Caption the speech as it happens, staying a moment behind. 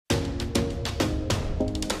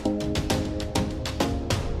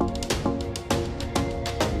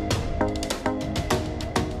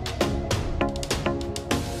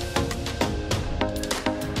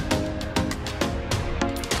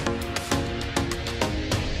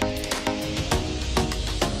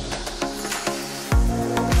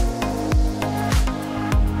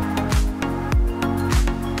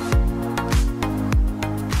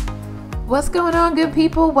What's going on, good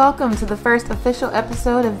people? Welcome to the first official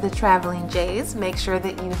episode of the Traveling Jays. Make sure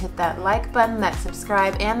that you hit that like button, that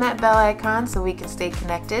subscribe, and that bell icon so we can stay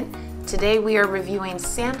connected. Today we are reviewing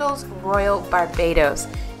Sandals Royal Barbados.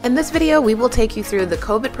 In this video, we will take you through the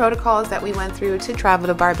COVID protocols that we went through to travel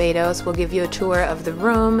to Barbados. We'll give you a tour of the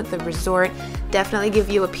room, the resort, definitely give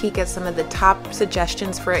you a peek at some of the top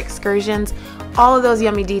suggestions for excursions, all of those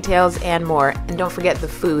yummy details and more. And don't forget the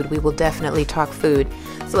food. We will definitely talk food.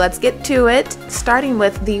 So let's get to it, starting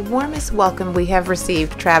with the warmest welcome we have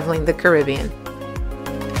received traveling the Caribbean.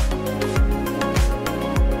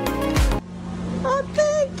 Oh,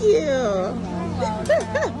 thank you.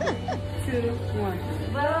 2, 1.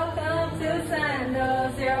 Welcome to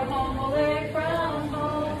Sandals, your home away from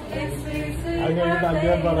home. It's sweet, sweet. I know you're not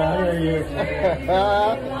good, but I hear you.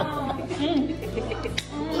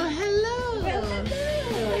 Well, hello.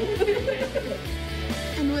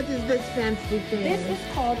 And what is this fancy thing? This is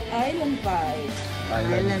called Island Vibe.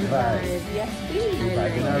 Island Vibe. Yes, please. You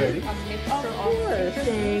packing already? Of course.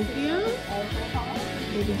 Thank you.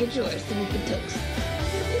 Maybe get yours so we can toast.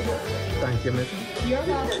 Thank you, Miss. You're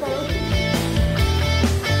welcome.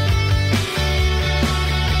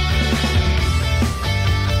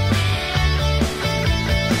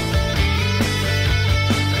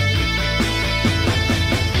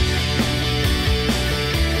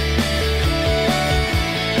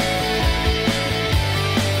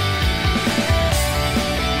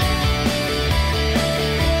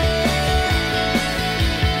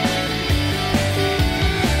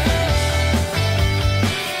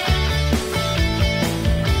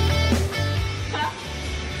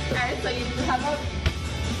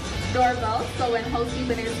 Doorbell, so when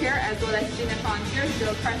housekeeping is here, as well as dinner concierge,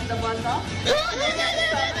 they'll press the buzzer.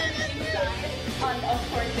 And of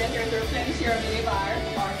course, then here's your replenish your mini bar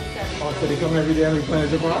or Oh, so they come every day and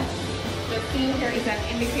replenish the bar? The seal here is an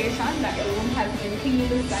indication that the room has been cleaned,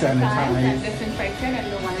 Sanitized. sanitized, and disinfected, and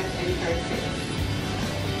no one has entered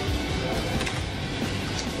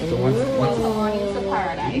it. So once Welcome on into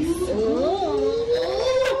paradise.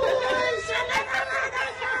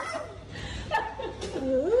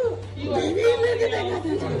 Baby, look at that.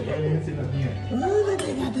 Oh, look at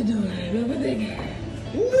the door. Look what they got.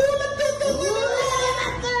 Ooh, look at the door.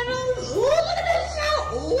 Ooh, look at this show.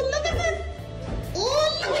 Ooh, look at this. Ooh,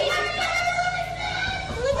 look at that.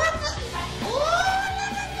 Look at that. Ooh,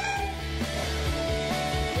 look at that.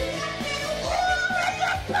 Ooh, I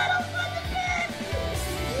got pedal for the bed.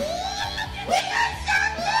 Ooh, we got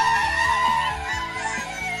chocolate.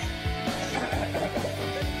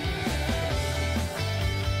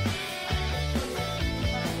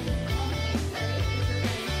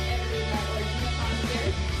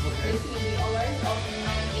 Between the hours of 9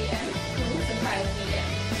 a.m. to 5 p.m.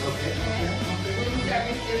 Okay. Room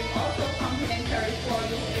service is also complimentary for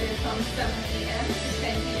you. It is from 7 a.m. to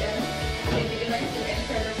 10 p.m. When you like to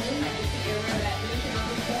enter the room and you see a room that you can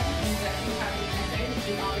understand means that you have been entered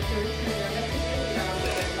in order to retrieve your messages without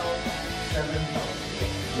waiting for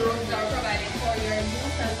Rooms are provided for your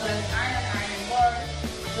use as well as iron board.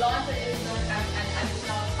 Laundry is known as an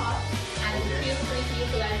additional cost, and feel free to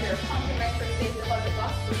utilize your complimentary safe deposit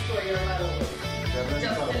box to store your valuables.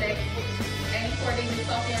 Just select any coordinates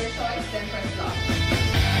of your choice, then press lock.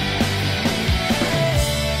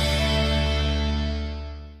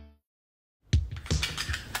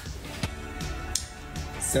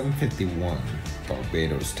 $7:51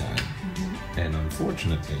 Barbados time, and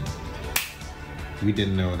unfortunately, we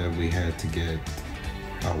didn't know that we had to get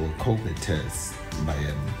our COVID test by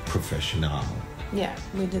a professional. Yeah,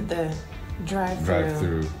 we did the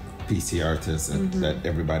drive-through PCR test that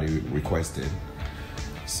everybody requested.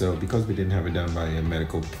 So because we didn't have it done by a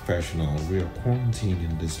medical professional, we are quarantined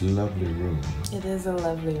in this lovely room. It is a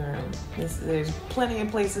lovely room. There's plenty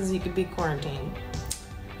of places you could be quarantined.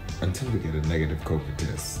 Until we get a negative COVID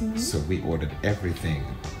test. So we ordered everything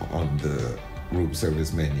on the room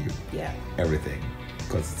service menu. Yeah. Everything,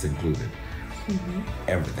 because it's included.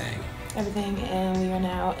 Everything. Everything, and we are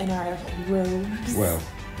now in our robes. Well,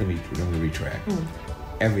 let me retract.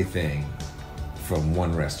 Everything from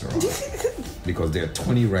one restaurant. Because there are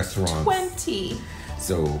 20 restaurants. 20.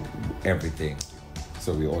 So everything.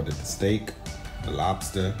 So we ordered the steak, the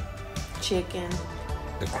lobster, Chicken,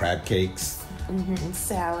 the crab cakes,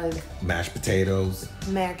 salad, mashed potatoes,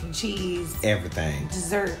 mac and cheese, everything.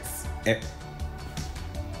 desserts.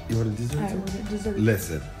 You ordered dessert? I ordered desserts.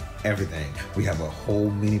 Listen, everything. We have a whole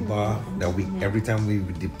mini bar that we every time we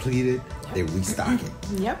deplete it, they restock it.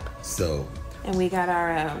 Yep. So. And we got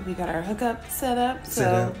our hookup set up.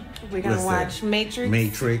 So we're gonna watch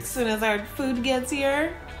Matrix. As soon as our food gets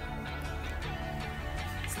here.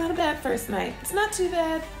 Not a bad first night. It's not too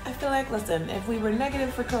bad. I feel like, listen, if we were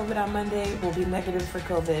negative for COVID on Monday, we'll be negative for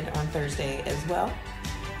COVID on Thursday as well.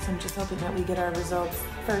 So I'm just hoping that we get our results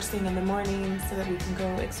first thing in the morning so that we can go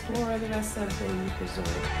explore the rest of the resort.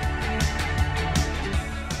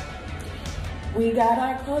 We got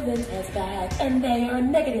our COVID test back and they are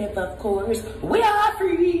negative, of course. We are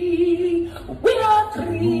free. We are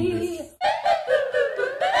free.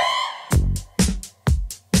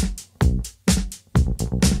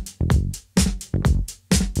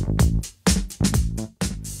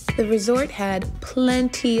 The resort had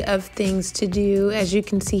plenty of things to do. As you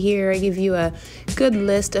can see here, I give you a good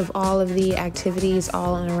list of all of the activities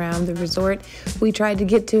all and around the resort. We tried to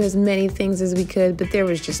get to as many things as we could, but there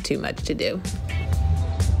was just too much to do.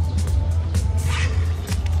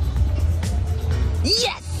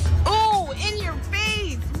 Yes! Oh, in your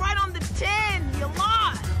face! Right on the 10! You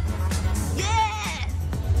lost! Yes!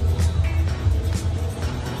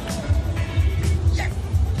 Yes!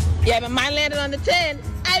 Yeah, but mine landed on the 10.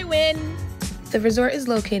 I win! The resort is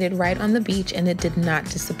located right on the beach and it did not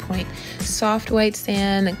disappoint. Soft white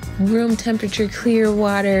sand, room temperature clear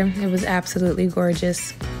water. It was absolutely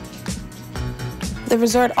gorgeous. The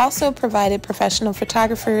resort also provided professional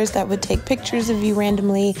photographers that would take pictures of you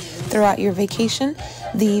randomly throughout your vacation.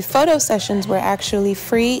 The photo sessions were actually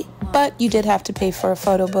free, but you did have to pay for a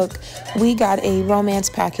photo book. We got a romance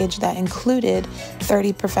package that included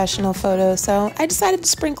 30 professional photos, so I decided to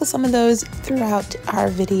sprinkle some of those throughout our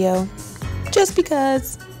video, just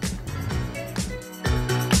because.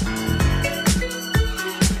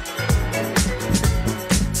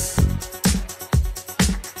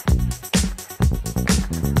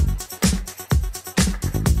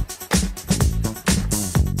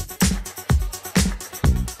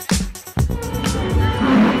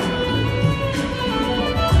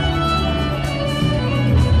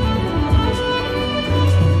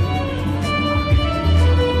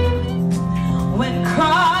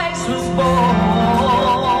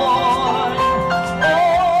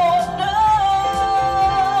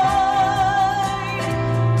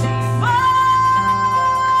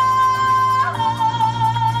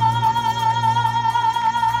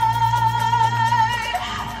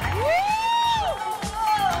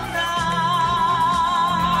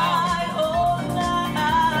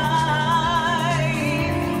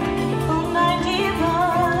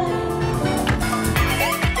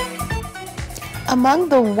 Among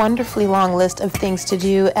the wonderfully long list of things to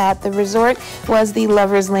do at the resort was the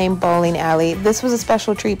Lover's Lane Bowling Alley. This was a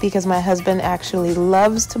special treat because my husband actually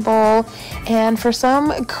loves to bowl, and for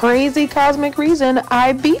some crazy cosmic reason,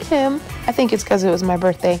 I beat him. I think it's because it was my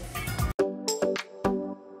birthday.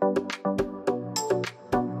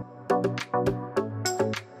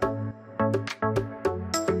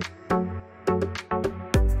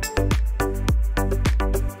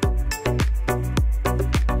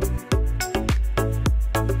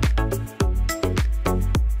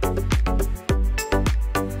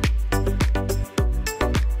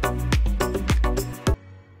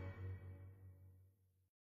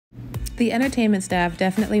 The entertainment staff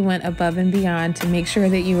definitely went above and beyond to make sure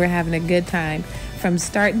that you were having a good time. From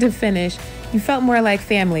start to finish, you felt more like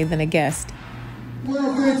family than a guest.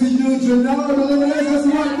 Welcome to you, Janelle. That's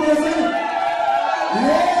right, person.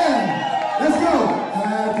 Yeah, let's go.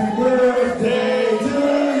 Happy birthday to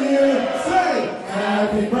you. Say,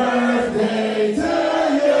 happy birthday to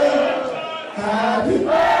you. Happy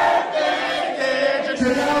birthday,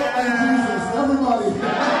 Janelle and Jesus. Everybody.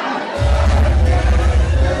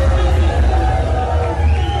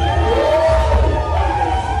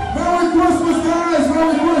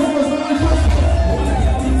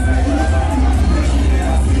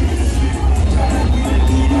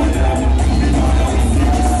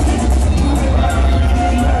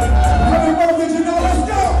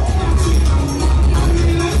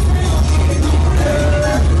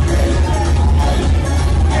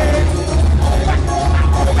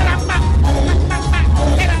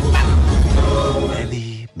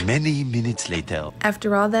 Many minutes later.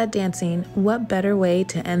 After all that dancing, what better way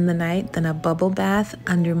to end the night than a bubble bath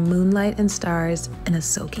under moonlight and stars in a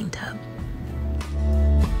soaking tub?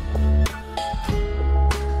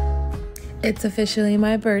 It's officially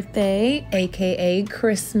my birthday, aka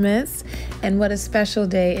Christmas, and what a special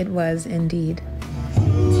day it was indeed.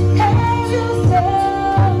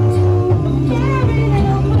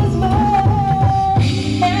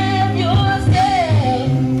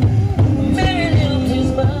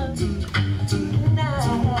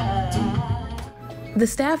 The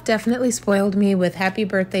staff definitely spoiled me with happy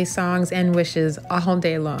birthday songs and wishes all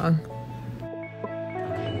day long.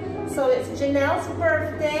 So it's Janelle's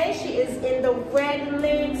birthday. She is in the Red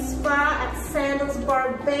Lake Spa at Sandals,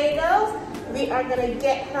 Barbados. We are gonna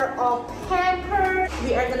get her all pampered.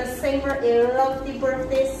 We are gonna sing her a lovely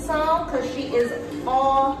birthday song because she is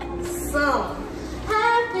awesome.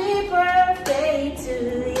 Happy birthday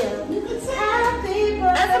to you. Happy birthday.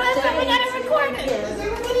 That's what I said, we gotta record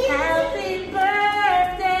it. Happy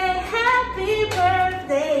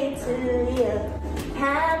birthday to you.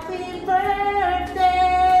 Happy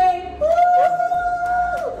birthday. Woo!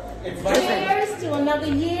 Cheers to another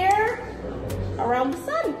year around the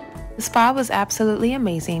sun. The spa was absolutely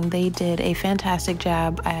amazing. They did a fantastic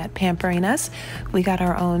job at pampering us. We got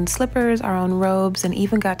our own slippers, our own robes, and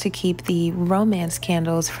even got to keep the romance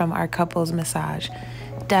candles from our couples massage.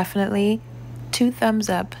 Definitely 2 thumbs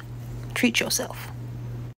up. Treat yourself.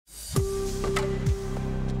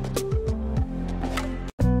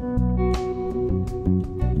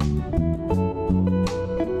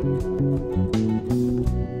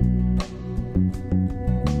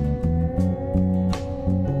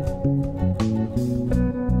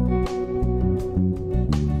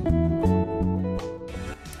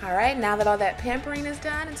 Alright, now that all that pampering is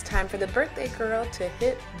done, it's time for the birthday girl to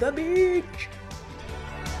hit the beach.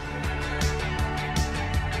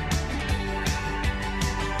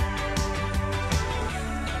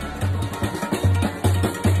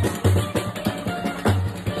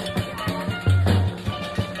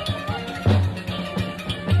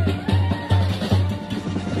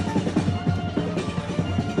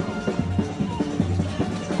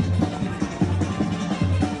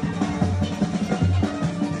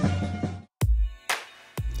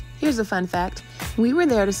 Here's a fun fact. We were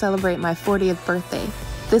there to celebrate my 40th birthday.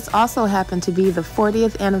 This also happened to be the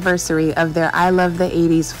 40th anniversary of their I Love the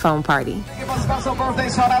 80s foam party. Give a special birthday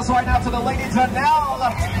shout outs right now to the lady Janelle.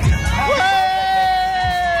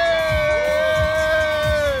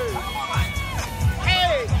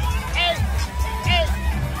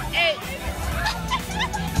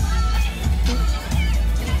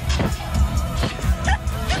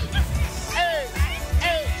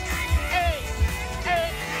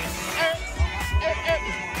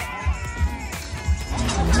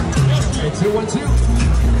 Two, 1, 2.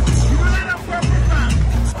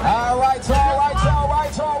 All right.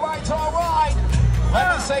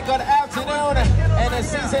 Let me say good afternoon and a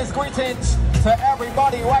season's greetings to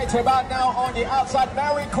everybody right about now on the outside.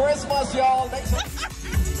 Merry Christmas, y'all.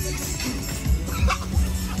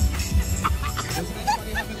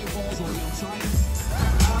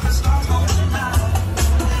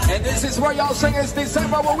 And this is where y'all sing is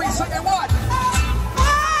December when we singing what?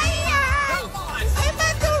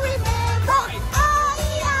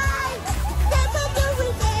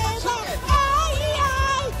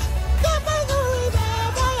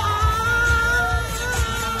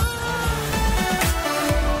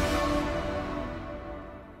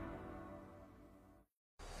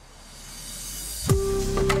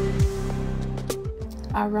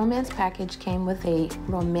 Our romance package came with a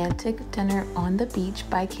romantic dinner on the beach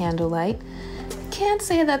by candlelight. Can't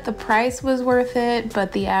say that the price was worth it,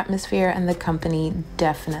 but the atmosphere and the company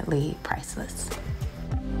definitely priceless.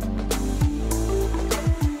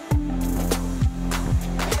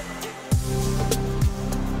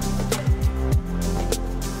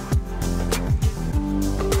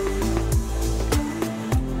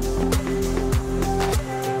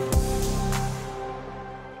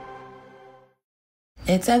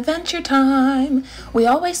 It's adventure time! We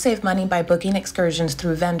always save money by booking excursions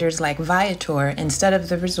through vendors like Viator instead of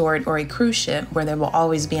the resort or a cruise ship where there will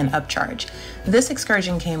always be an upcharge. This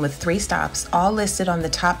excursion came with 3 stops, all listed on the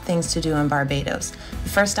top things to do in Barbados. The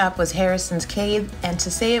first stop was Harrison's Cave, and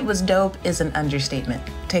to say it was dope is an understatement.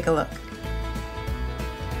 Take a look.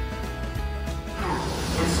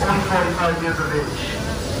 It's only 45 years of age.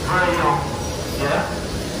 Very young, yeah?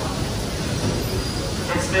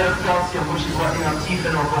 It's made of calcium, which is what in our teeth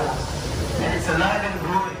and our bones. And it's alive and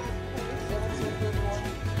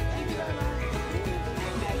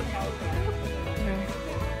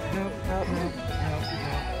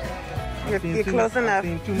growing. You're close enough.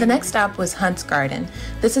 The next stop was Hunt's Garden.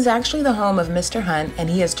 This is actually the home of Mr. Hunt, and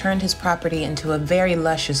he has turned his property into a very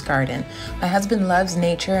luscious garden. My husband loves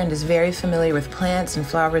nature and is very familiar with plants and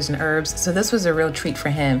flowers and herbs, so this was a real treat for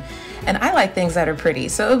him. And I like things that are pretty,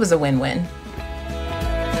 so it was a win-win.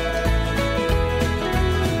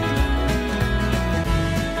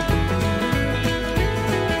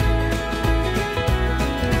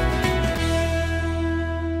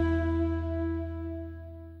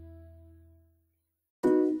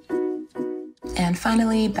 And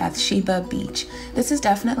finally, Bathsheba Beach. This is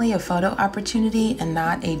definitely a photo opportunity and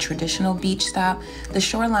not a traditional beach stop. The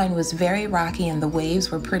shoreline was very rocky and the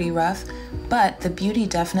waves were pretty rough, but the beauty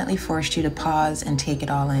definitely forced you to pause and take it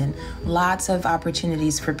all in. Lots of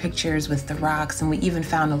opportunities for pictures with the rocks, and we even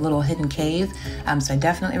found a little hidden cave. So I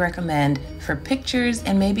definitely recommend for pictures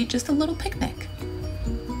and maybe just a little picnic.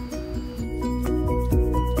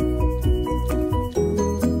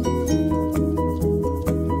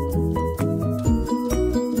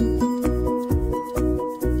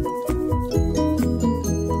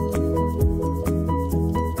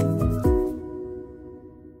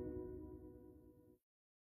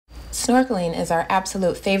 Snorkeling is our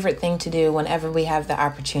absolute favorite thing to do whenever we have the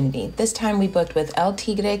opportunity. This time we booked with El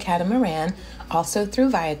Tigre Catamaran, also through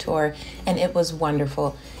Viator, and it was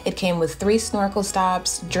wonderful. It came with 3 snorkel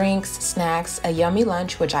stops, drinks, snacks, a yummy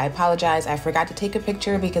lunch, which I apologize, I forgot to take a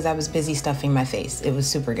picture because I was busy stuffing my face. It was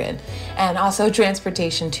super good. And also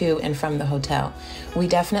transportation to and from the hotel. We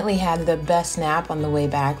definitely had the best nap on the way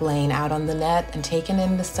back, laying out on the net and taking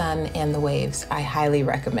in the sun and the waves. I highly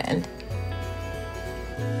recommend.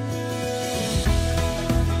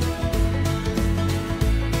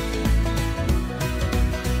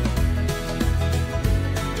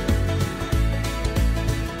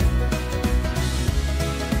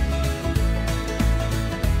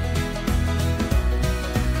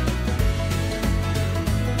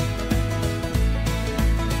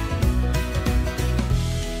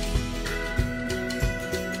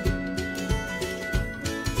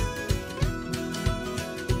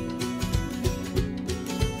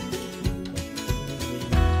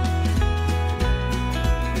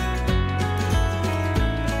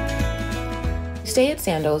 Stay at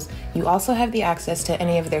Sandals, you also have the access to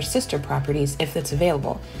any of their sister properties if it's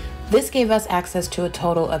available. This gave us access to a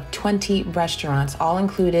total of 20 restaurants, all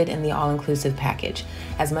included in the all-inclusive package.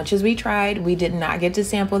 As much as we tried, we did not get to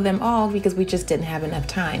sample them all because we just didn't have enough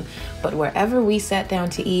time. But wherever we sat down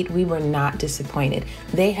to eat, we were not disappointed.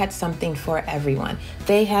 They had something for everyone.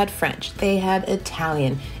 They had French, they had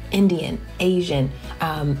Italian, Indian, Asian,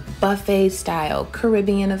 buffet style,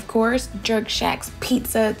 Caribbean of course, jerk shacks,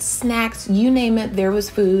 pizza, snacks, you name it, there was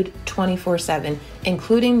food 24/7,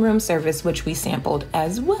 including room service, which we sampled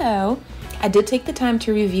as well. I did take the time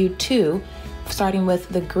to review 2, starting with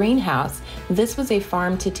the Greenhouse. This was a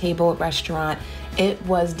farm-to-table restaurant. It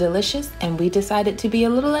was delicious and we decided to be a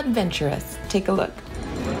little adventurous. Take a look.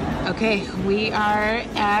 Okay, we are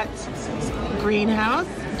at Greenhouse.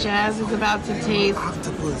 Jazz is about to taste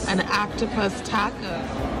an octopus taco.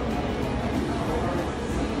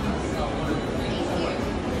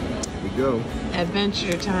 Here we go.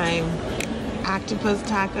 Adventure time. Octopus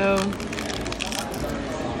taco.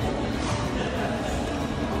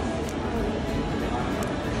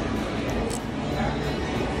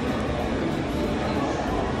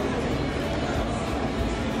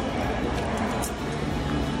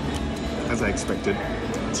 As I expected,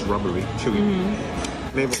 it's rubbery, chewy.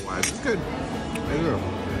 Flavor-wise, it's good. There you go.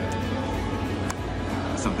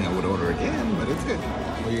 Something I would order again, but it's good.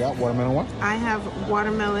 What you got? Watermelon what? I have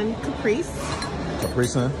watermelon caprice.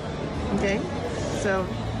 Caprice, huh? Okay, so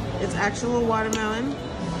it's actual watermelon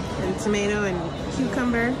and tomato and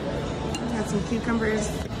cucumber. Got some cucumbers.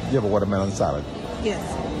 You have a watermelon salad? Yes.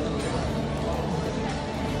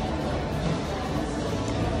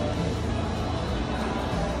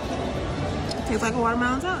 Tastes like a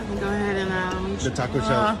watermelon salad. You can go ahead and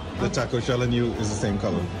The taco shell in you is the same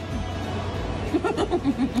color.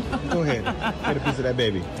 Go ahead, get a piece of that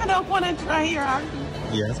baby. I don't want to try your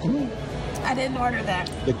Yes, come on. I didn't order that.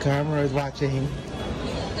 The camera is watching.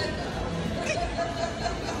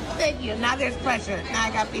 Thank you. Now there's pressure. Now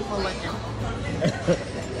I got people looking.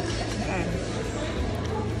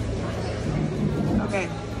 Okay.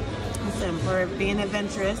 Listen, for being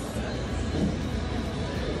adventurous.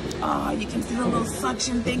 Oh, you can see the little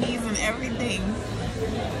suction thingies and everything.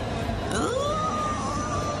 Ooh.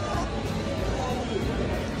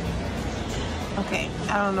 Okay,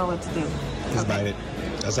 I don't know what to do. Just bite it.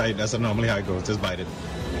 That's normally how it goes. Just bite it.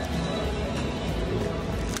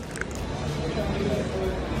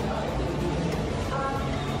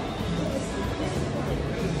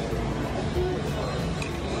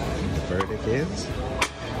 The verdict is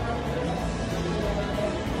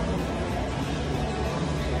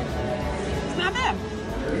it's not bad.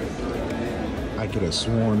 I could have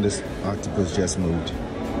sworn this octopus just moved.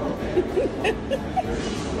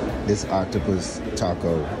 This octopus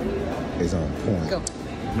taco is on point. Go.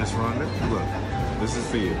 Miss Rhonda, look, this is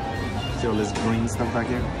for you. See all this green stuff back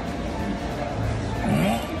here?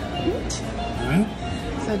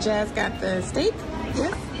 So Jazz got the steak.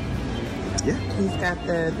 Yes. Yeah. He's got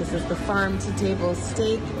this is the farm to table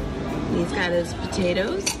steak. He's got his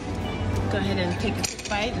potatoes. Go ahead and take a quick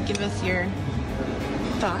bite and give us your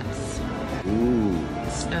thoughts. Ooh.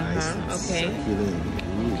 It's nice and Okay. succulent.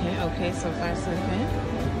 Ooh. Okay, so far so good.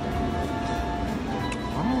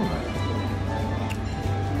 Oh.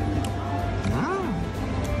 Wow.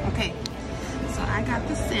 Okay, so I got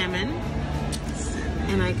the salmon,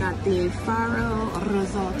 and I got the farro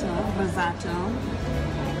risotto.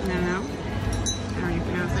 I don't know how you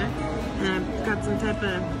pronounce that. And I've got some type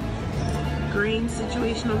of grain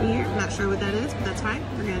situation over here. I'm not sure what that is, but that's fine.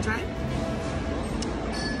 We're gonna try it.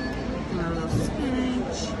 And a little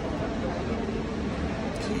spinach.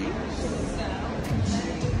 Okay.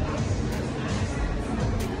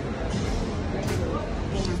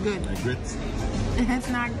 This is good. Like grits. It's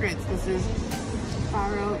not grits. This is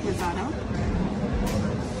farro risotto.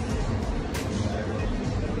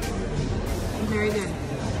 Very good.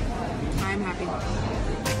 I'm happy.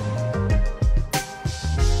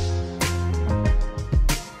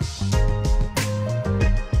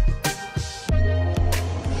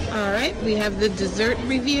 All right, we have the dessert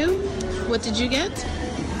review. What did you get?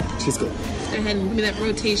 She's good. Go ahead and give me that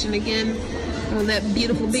rotation again. Oh, that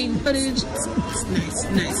beautiful bean footage. Nice.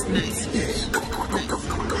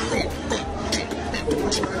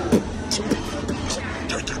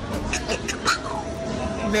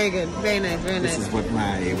 Very good. Very nice. This is what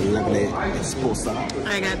my lovely esposa.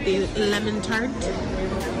 I got the lemon tart.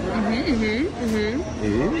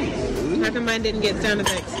 Ooh. How come mine didn't get sound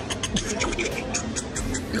effects?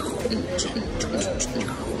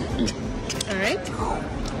 All right.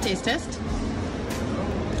 Taste test.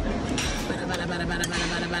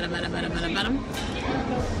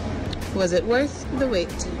 Was it worth the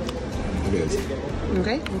wait? It is.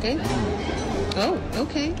 Okay. Oh,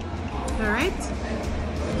 okay. All right.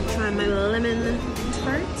 Try my lemon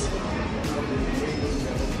tart.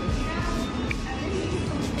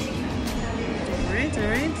 All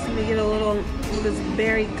right. Let me get a little this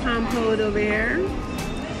berry compote over here.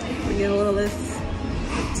 Let me get a little of this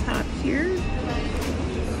top here.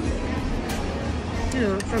 You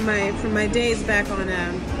know, from my days back on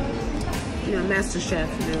Master Chef,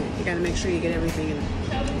 you gotta make sure you get everything in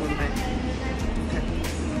one bite.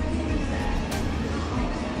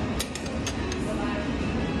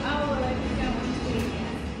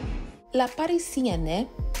 La Parisienne,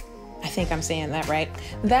 I think I'm saying that right.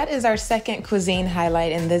 That is our second cuisine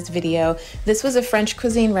highlight in this video. This was a French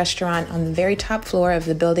cuisine restaurant on the very top floor of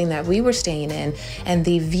the building that we were staying in, and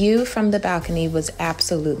the view from the balcony was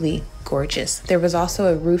absolutely gorgeous. There was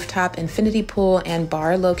also a rooftop infinity pool and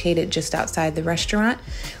bar located just outside the restaurant.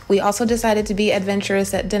 We also decided to be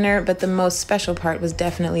adventurous at dinner, but the most special part was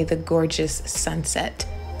definitely the gorgeous sunset.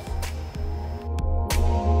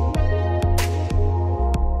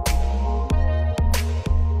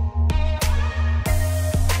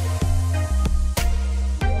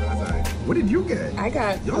 What did you get? I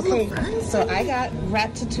got, so I got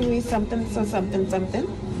ratatouille something.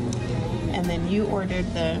 And then you ordered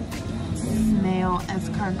the snail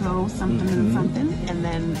escargot something, and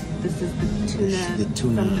then this is the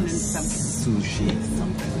tuna something. Sushi.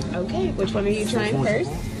 Okay, which one are you trying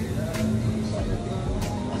first?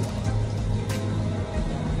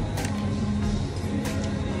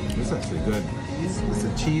 This is actually good. It's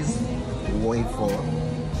a cheese waffle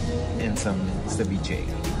and some ceviche.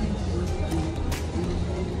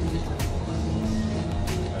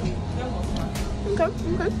 Okay. I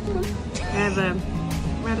have a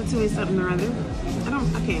ratatouille something or other. I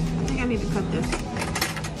think I need to cut this.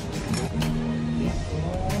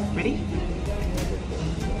 Ready?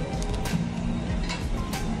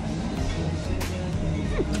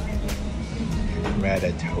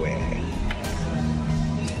 Ratatouille.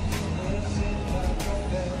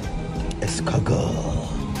 Escargot.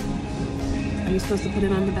 Are you supposed to put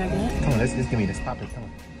it on the baguette? Come on, let's give me this. Pop it. Come on.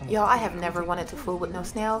 Y'all, I have never wanted to fool with no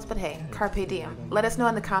snails, but hey, carpe diem. Let us know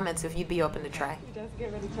in the comments if you'd be open to try. Just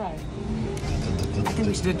get ready to try. I think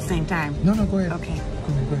we should do it at the same time. No, go ahead. Okay. Go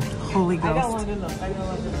ahead. Holy Ghost. I don't want to look.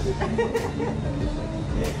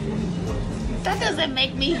 That doesn't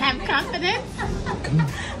make me have confidence.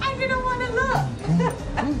 I didn't want to look.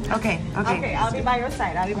 Okay. Okay, I'll be by your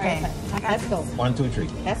side. Let's go. 1, 2, 3.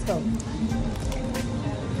 Let's go.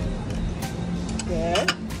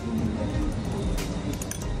 Good.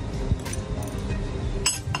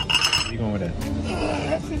 Where you going with that?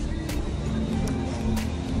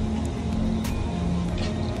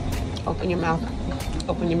 Open your mouth.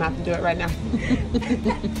 Open your mouth and do it right now.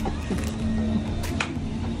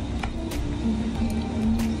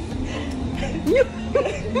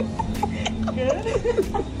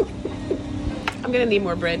 I'm I'm gonna need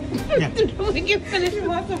more bread. Yeah. We can finish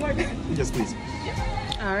lots of more. Yes, please.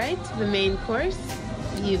 All right, the main course.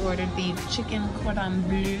 You ordered the chicken cordon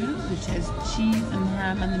bleu, which has cheese and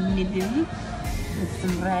ham in the middle, with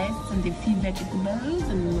some rice and a few vegetables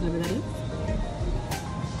and whatever that is.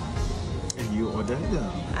 And you ordered?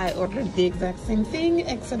 I ordered the exact same thing,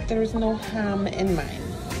 except there's no ham in mine.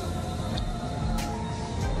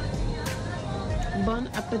 Bon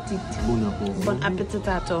appetit. Bon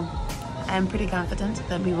appetitato. I am pretty confident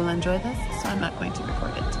that we will enjoy this, so I'm not going to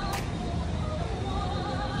record it.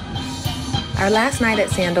 Our last night at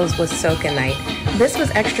Sandals was Soca night. This was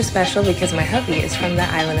extra special because my hubby is from the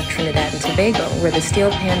island of Trinidad and Tobago, where the steel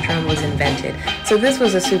pan drum was invented. So this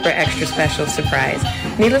was a super extra special surprise.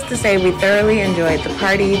 Needless to say, we thoroughly enjoyed the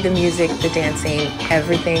party, the music, the dancing.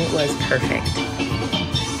 Everything was perfect.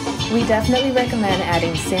 We definitely recommend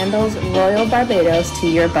adding Sandals Royal Barbados to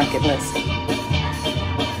your bucket list.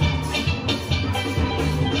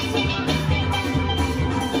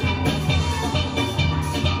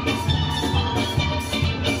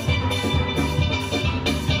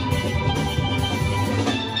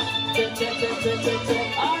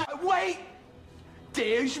 Wait!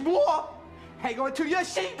 There's more! Hang on to your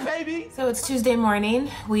seat, baby! So it's Tuesday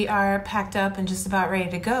morning. We are packed up and just about ready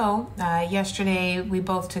to go. Yesterday, we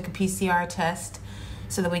both took a PCR test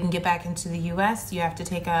so that we can get back into the U.S. You have to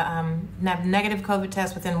take a negative COVID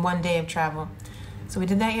test within 1 day of travel. So we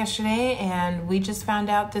did that yesterday, and we just found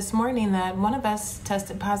out this morning that one of us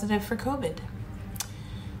tested positive for COVID.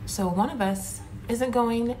 So one of us isn't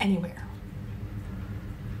going anywhere.